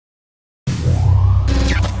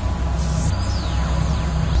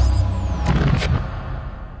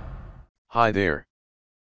Hi there.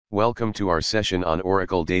 Welcome to our session on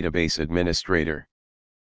Oracle Database Administrator.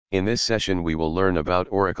 In this session we will learn about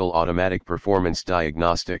Oracle Automatic Performance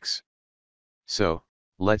Diagnostics. So,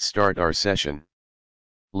 let's start our session.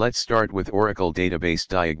 Let's start with Oracle Database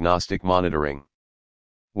Diagnostic Monitoring.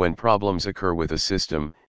 When problems occur with a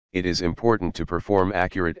system, it is important to perform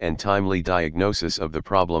accurate and timely diagnosis of the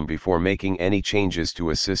problem before making any changes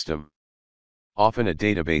to a system. Often a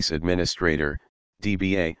database administrator,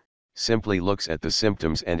 DBA, simply looks at the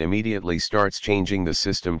symptoms and immediately starts changing the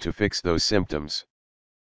system to fix those symptoms.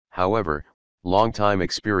 However, long-time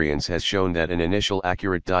experience has shown that an initial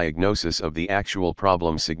accurate diagnosis of the actual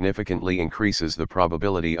problem significantly increases the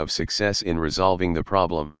probability of success in resolving the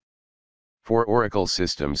problem. For Oracle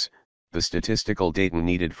systems, the statistical data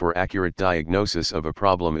needed for accurate diagnosis of a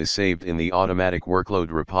problem is saved in the Automatic Workload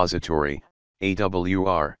Repository,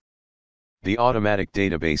 AWR. The Automatic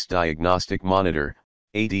Database Diagnostic Monitor,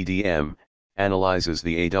 ADDM, analyzes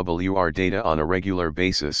the AWR data on a regular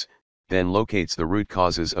basis, then locates the root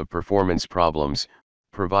causes of performance problems,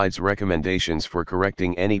 provides recommendations for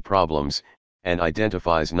correcting any problems, and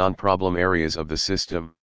identifies non-problem areas of the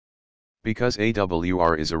system. Because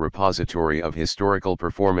AWR is a repository of historical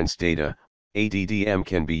performance data, ADDM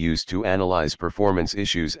can be used to analyze performance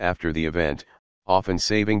issues after the event, often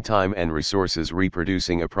saving time and resources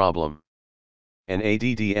reproducing a problem. An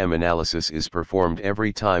ADDM analysis is performed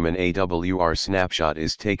every time an AWR snapshot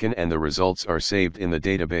is taken and the results are saved in the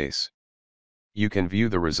database. You can view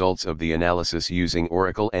the results of the analysis using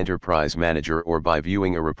Oracle Enterprise Manager or by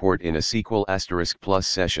viewing a report in a SQL*+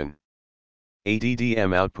 session.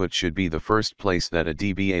 ADDM output should be the first place that a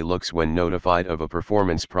DBA looks when notified of a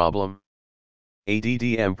performance problem.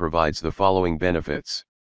 ADDM provides the following benefits.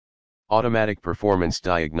 Automatic performance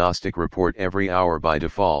diagnostic report every hour by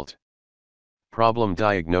default. Problem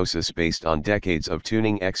diagnosis based on decades of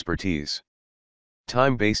tuning expertise.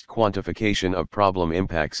 Time-based quantification of problem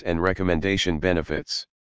impacts and recommendation benefits.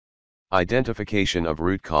 Identification of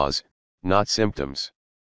root cause, not symptoms.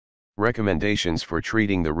 Recommendations for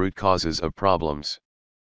treating the root causes of problems.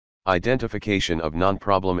 Identification of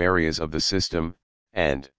non-problem areas of the system,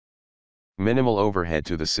 and minimal overhead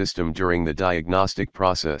to the system during the diagnostic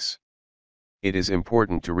process. It is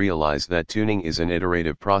important to realize that tuning is an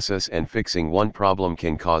iterative process and fixing one problem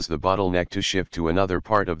can cause the bottleneck to shift to another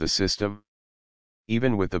part of the system.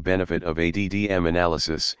 Even with the benefit of ADDM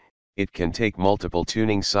analysis, it can take multiple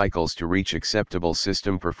tuning cycles to reach acceptable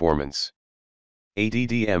system performance.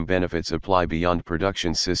 ADDM benefits apply beyond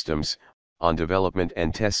production systems. On development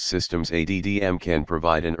and test systems, ADDM can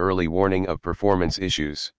provide an early warning of performance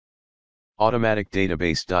issues. Automatic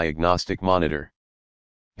Database Diagnostic Monitor.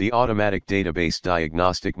 The Automatic Database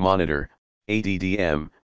Diagnostic Monitor, ADDM,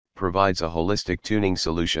 provides a holistic tuning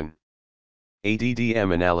solution.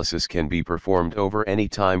 ADDM analysis can be performed over any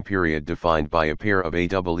time period defined by a pair of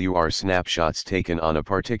AWR snapshots taken on a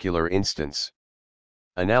particular instance.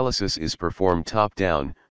 Analysis is performed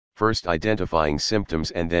top-down, first identifying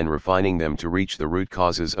symptoms and then refining them to reach the root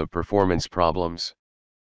causes of performance problems.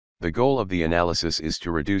 The goal of the analysis is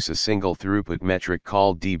to reduce a single throughput metric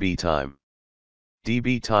called DB time.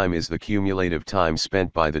 DB time is the cumulative time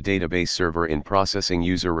spent by the database server in processing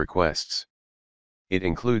user requests. It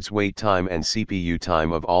includes wait time and CPU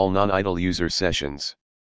time of all non-idle user sessions.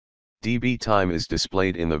 DB time is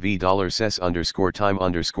displayed in the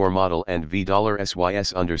 $ses_time_model and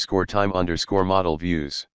 $sys_time_model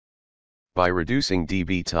views. By reducing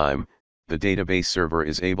DB time, the database server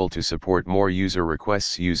is able to support more user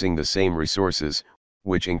requests using the same resources,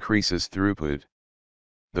 which increases throughput.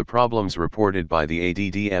 The problems reported by the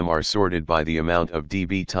ADDM are sorted by the amount of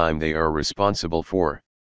DB time they are responsible for.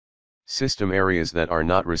 System areas that are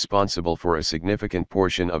not responsible for a significant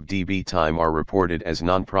portion of DB time are reported as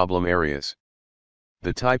non-problem areas.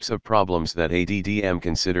 The types of problems that ADDM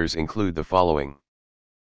considers include the following.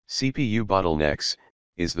 CPU bottlenecks,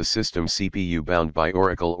 is the system CPU bound by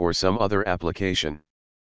Oracle or some other application?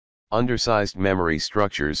 Undersized memory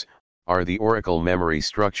structures, are the Oracle memory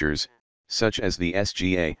structures, such as the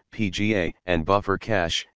SGA, PGA, and buffer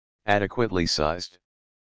cache, adequately sized?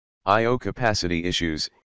 I/O capacity issues,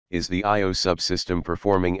 is the I/O subsystem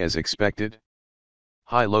performing as expected?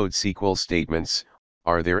 High-load SQL statements,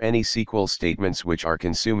 are there any SQL statements which are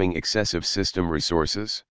consuming excessive system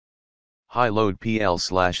resources? High-load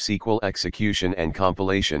PL/SQL execution and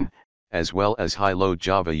compilation, as well as high-load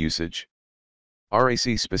Java usage.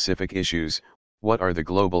 RAC-specific issues, what are the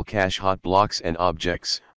global cache hot blocks and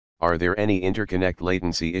objects? Are there any interconnect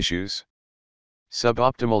latency issues?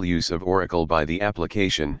 Suboptimal use of Oracle by the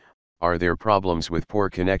application, are there problems with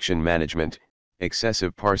poor connection management,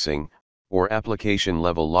 excessive parsing, or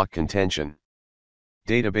application-level lock contention.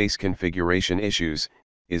 Database configuration issues: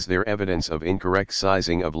 is there evidence of incorrect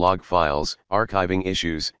sizing of log files, archiving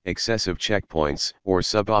issues, excessive checkpoints, or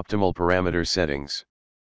suboptimal parameter settings?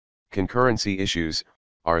 Concurrency issues: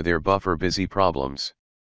 are there buffer busy problems?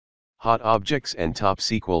 Hot objects and top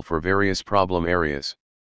SQL for various problem areas.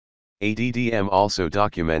 ADDM also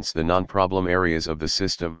documents the non-problem areas of the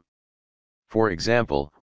system. For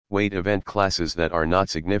example, wait event classes that are not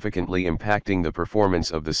significantly impacting the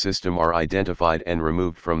performance of the system are identified and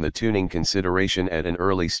removed from the tuning consideration at an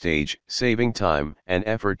early stage, saving time and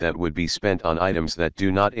effort that would be spent on items that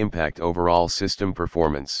do not impact overall system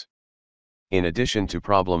performance. In addition to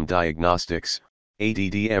problem diagnostics,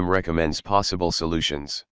 ADDM recommends possible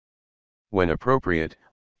solutions. When appropriate,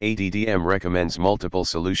 ADDM recommends multiple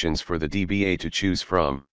solutions for the DBA to choose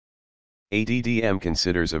from. ADDM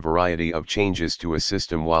considers a variety of changes to a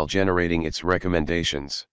system while generating its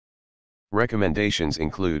recommendations. Recommendations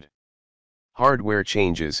include hardware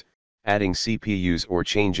changes, adding CPUs or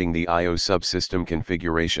changing the I/O subsystem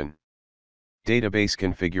configuration. Database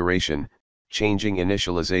configuration, changing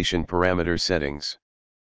initialization parameter settings.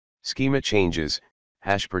 Schema changes,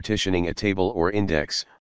 hash partitioning a table or index,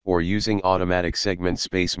 or using automatic segment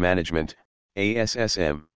space management,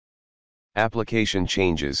 ASSM. Application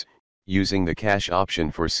changes, using the cache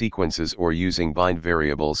option for sequences or using bind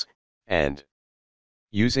variables, and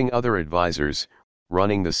using other advisors,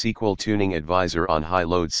 running the SQL tuning advisor on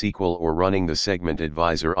high-load SQL or running the segment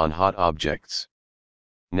advisor on hot objects.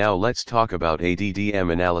 Now let's talk about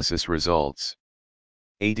ADDM analysis results.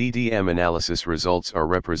 ADDM analysis results are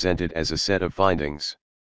represented as a set of findings.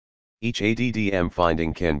 Each ADDM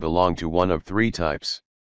finding can belong to one of three types.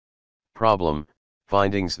 Problem: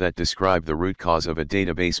 findings that describe the root cause of a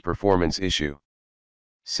database performance issue.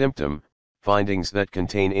 Symptom: findings that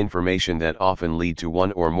contain information that often lead to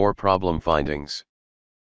one or more problem findings.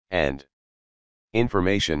 And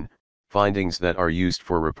information: findings that are used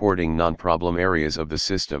for reporting non-problem areas of the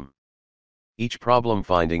system. Each problem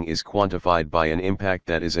finding is quantified by an impact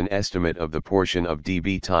that is an estimate of the portion of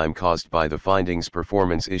DB time caused by the finding's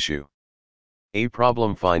performance issue. A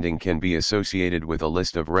problem finding can be associated with a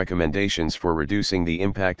list of recommendations for reducing the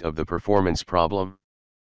impact of the performance problem.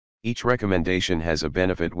 Each recommendation has a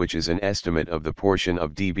benefit which is an estimate of the portion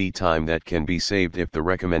of DB time that can be saved if the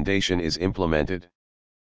recommendation is implemented.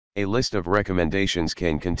 A list of recommendations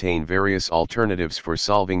can contain various alternatives for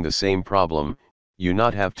solving the same problem. You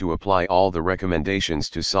not have to apply all the recommendations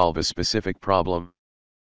to solve a specific problem.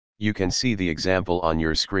 You can see the example on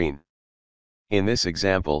your screen. In this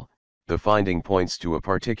example, the finding points to a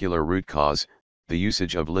particular root cause, the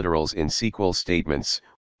usage of literals in SQL statements,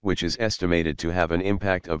 which is estimated to have an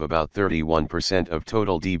impact of about 31% of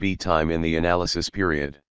total DB time in the analysis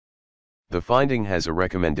period. The finding has a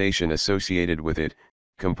recommendation associated with it,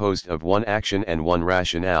 composed of one action and one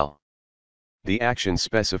rationale. The action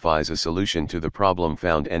specifies a solution to the problem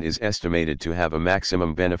found and is estimated to have a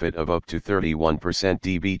maximum benefit of up to 31%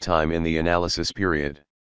 DB time in the analysis period.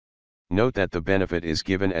 Note that the benefit is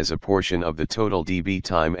given as a portion of the total DB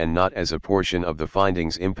time and not as a portion of the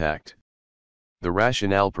finding's impact. The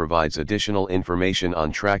rationale provides additional information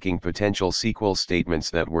on tracking potential SQL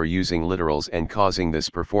statements that were using literals and causing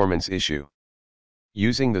this performance issue.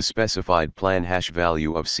 Using the specified plan hash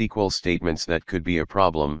value of SQL statements that could be a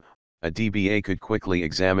problem, a DBA could quickly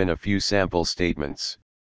examine a few sample statements.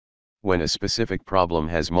 When a specific problem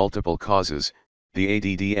has multiple causes, the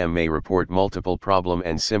ADDM may report multiple problem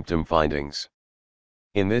and symptom findings.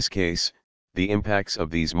 In this case, the impacts of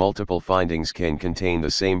these multiple findings can contain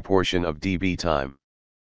the same portion of DB time.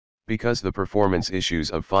 Because the performance issues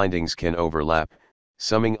of findings can overlap,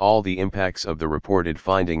 summing all the impacts of the reported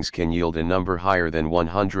findings can yield a number higher than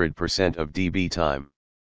 100% of DB time.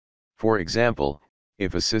 For example,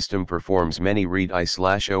 if a system performs many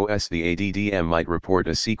read-I/OS, the ADDM might report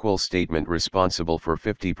a SQL statement responsible for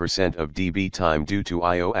 50% of DB time due to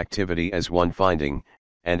I/O activity as one finding,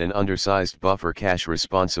 and an undersized buffer cache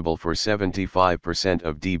responsible for 75%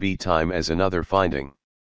 of DB time as another finding.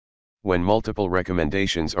 When multiple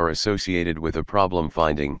recommendations are associated with a problem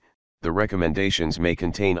finding, the recommendations may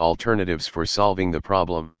contain alternatives for solving the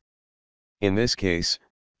problem. In this case,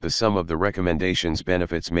 the sum of the recommendations'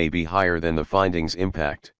 benefits may be higher than the findings'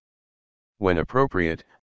 impact. When appropriate,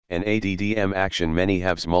 an ADDM action may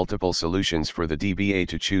have multiple solutions for the DBA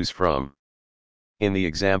to choose from. In the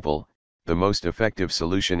example, the most effective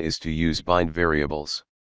solution is to use bind variables.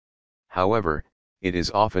 However, it is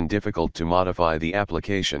often difficult to modify the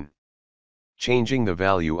application. Changing the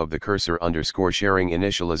value of the cursor_sharing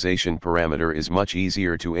initialization parameter is much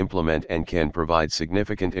easier to implement and can provide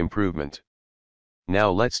significant improvement. Now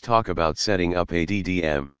let's talk about setting up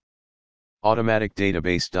ADDM. Automatic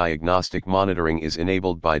database diagnostic monitoring is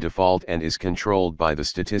enabled by default and is controlled by the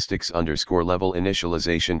statistics_level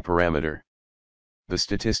initialization parameter. The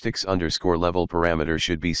statistics_level parameter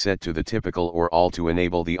should be set to the typical or all to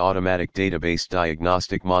enable the automatic database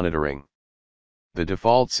diagnostic monitoring. The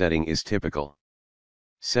default setting is typical.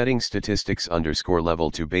 Setting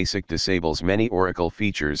statistics_level to basic disables many Oracle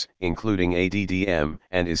features, including ADDM,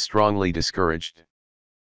 and is strongly discouraged.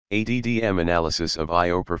 ADDM analysis of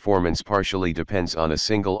I/O performance partially depends on a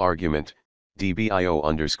single argument,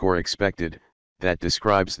 dbIO_expected, that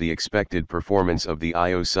describes the expected performance of the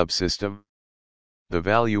I/O subsystem. The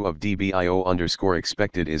value of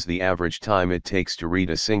dbIO_expected is the average time it takes to read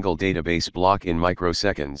a single database block in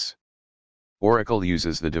microseconds. Oracle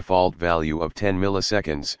uses the default value of 10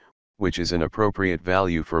 milliseconds, which is an appropriate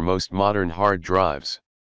value for most modern hard drives.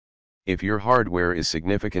 If your hardware is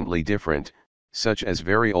significantly different, such as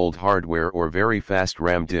very old hardware or very fast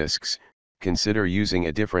RAM disks, consider using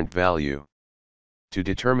a different value. To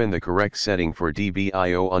determine the correct setting for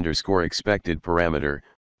dbIO_expected parameter,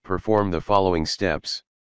 perform the following steps.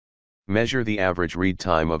 Measure the average read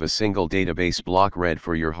time of a single database block read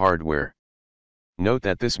for your hardware. Note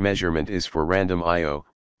that this measurement is for random I/O,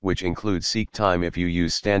 which includes seek time if you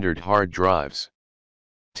use standard hard drives.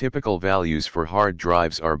 Typical values for hard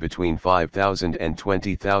drives are between 5,000 and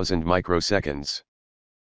 20,000 microseconds.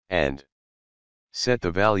 And set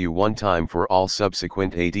the value one time for all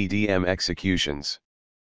subsequent ADDM executions.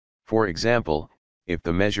 For example, if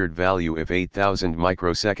the measured value is 8,000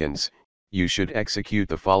 microseconds, you should execute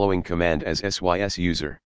the following command as sys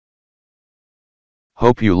user.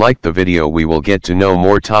 Hope you liked the video. We will get to know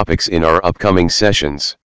more topics in our upcoming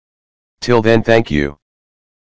sessions. Till then, thank you.